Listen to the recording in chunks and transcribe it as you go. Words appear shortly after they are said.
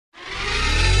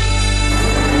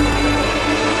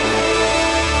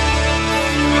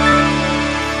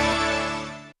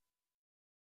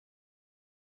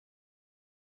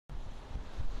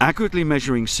Accurately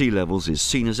measuring sea levels is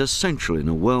seen as essential in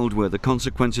a world where the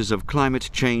consequences of climate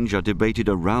change are debated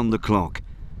around the clock.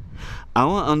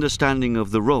 Our understanding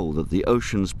of the role that the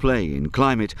oceans play in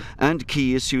climate and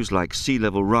key issues like sea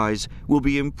level rise will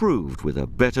be improved with a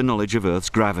better knowledge of Earth's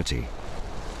gravity.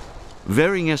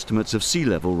 Varying estimates of sea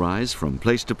level rise from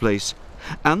place to place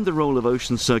and the role of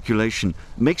ocean circulation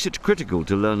makes it critical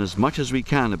to learn as much as we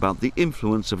can about the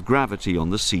influence of gravity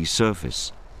on the sea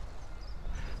surface.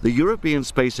 The European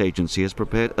Space Agency has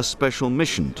prepared a special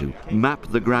mission to map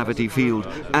the gravity field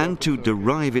and to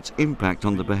derive its impact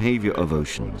on the behavior of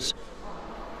oceans.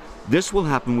 This will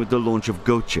happen with the launch of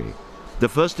GOCE, the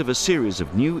first of a series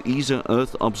of new ESA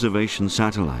Earth observation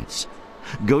satellites.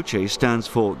 GOCE stands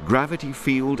for Gravity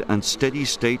Field and Steady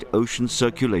State Ocean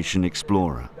Circulation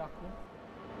Explorer.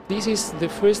 This is the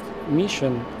first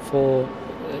mission for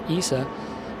ESA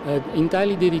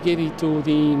entirely dedicated to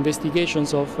the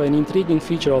investigations of an intriguing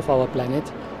feature of our planet,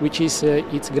 which is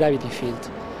its gravity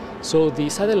field. So the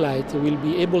satellite will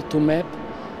be able to map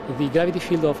the gravity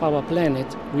field of our planet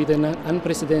with an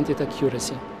unprecedented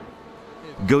accuracy.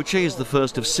 GOCE is the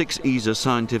first of 6 ESA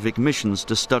scientific missions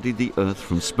to study the Earth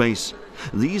from space.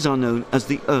 These are known as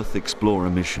the Earth Explorer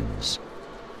missions.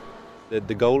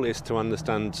 The goal is to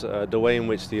understand the way in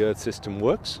which the Earth system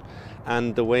works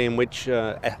and the way in which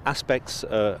aspects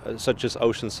such as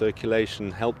ocean circulation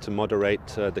help to moderate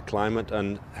the climate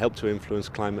and help to influence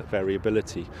climate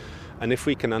variability. And if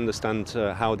we can understand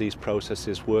how these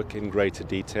processes work in greater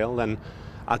detail, then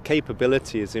our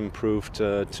capability is improved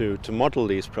to model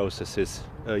these processes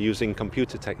using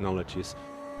computer technologies.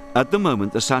 At the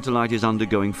moment, the satellite is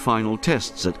undergoing final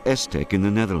tests at ESTEC in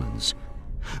the Netherlands.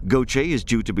 GOCE is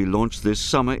due to be launched this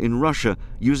summer in Russia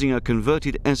using a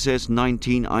converted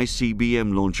SS-19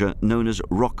 ICBM launcher known as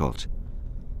Rocket.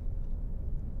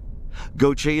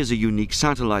 GOCE is a unique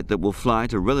satellite that will fly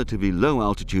at a relatively low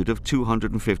altitude of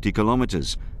 250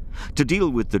 kilometers. To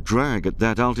deal with the drag at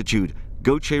that altitude,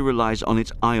 GOCE relies on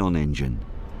its ion engine.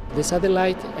 The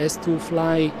satellite has to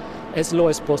fly as low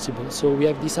as possible, so we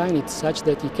have designed it such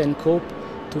that it can cope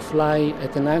to fly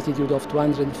at an altitude of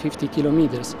 250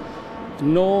 kilometers.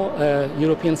 No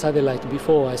European satellite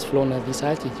before has flown at this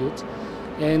altitude,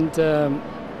 and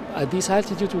at this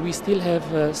altitude we still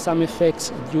have some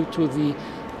effects due to the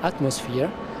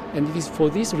atmosphere, and it is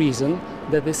for this reason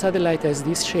that the satellite has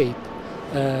this shape.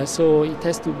 So it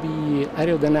has to be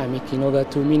aerodynamic in order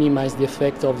to minimize the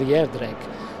effect of the air drag,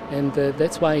 and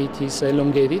that's why it is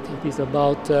elongated. It is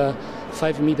about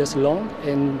 5 meters long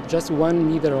and just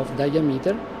 1 meter of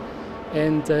diameter.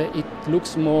 And it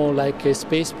looks more like a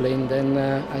space plane than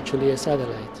actually a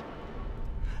satellite.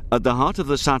 At the heart of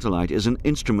the satellite is an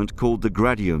instrument called the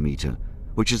gradiometer,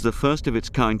 which is the first of its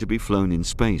kind to be flown in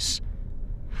space.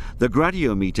 The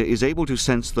gradiometer is able to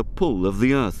sense the pull of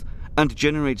the Earth and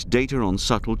generates data on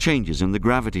subtle changes in the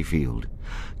gravity field.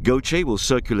 GOCE will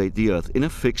circulate the Earth in a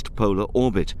fixed polar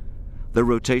orbit. The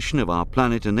rotation of our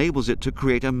planet enables it to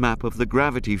create a map of the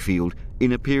gravity field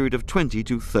in a period of 20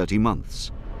 to 30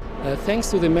 months. Thanks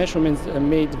to the measurements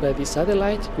made by the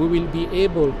satellite, we will be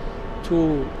able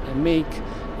to make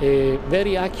a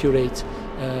very accurate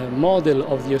model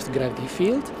of the Earth's gravity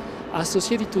field.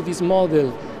 Associated to this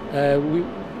model,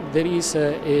 there is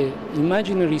an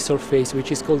imaginary surface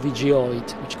which is called the geoid,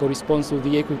 which corresponds to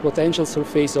the equipotential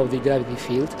surface of the gravity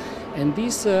field. And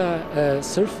this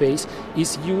surface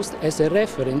is used as a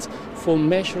reference for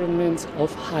measurements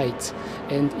of heights,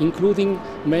 and including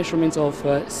measurements of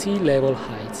sea level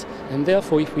heights. And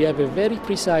therefore, if we have a very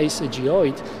precise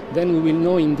geoid, then we will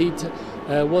know indeed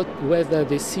whether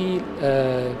the sea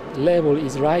level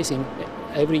is rising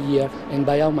every year and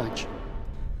by how much.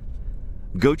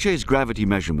 GOCE's gravity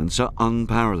measurements are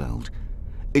unparalleled.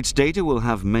 Its data will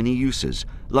have many uses,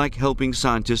 like helping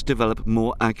scientists develop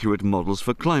more accurate models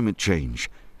for climate change,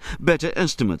 better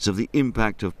estimates of the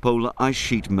impact of polar ice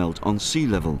sheet melt on sea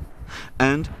level,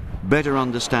 and better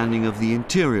understanding of the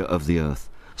interior of the Earth,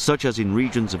 such as in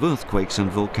regions of earthquakes and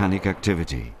volcanic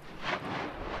activity.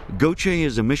 GOCE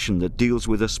is a mission that deals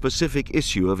with a specific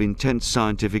issue of intense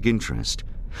scientific interest,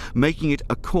 making it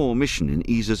a core mission in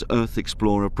ESA's Earth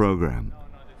Explorer program.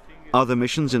 Other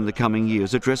missions in the coming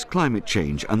years address climate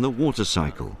change and the water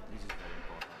cycle.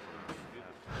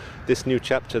 This new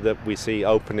chapter that we see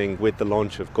opening with the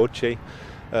launch of GOCE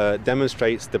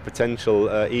demonstrates the potential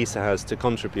ESA has to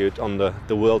contribute on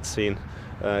the world scene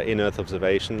in Earth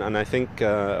observation, and I think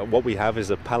what we have is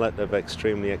a palette of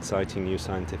extremely exciting new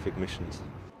scientific missions.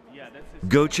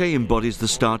 GOCE embodies the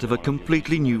start of a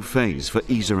completely new phase for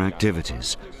ESA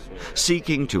activities,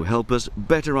 seeking to help us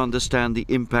better understand the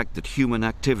impact that human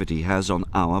activity has on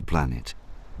our planet.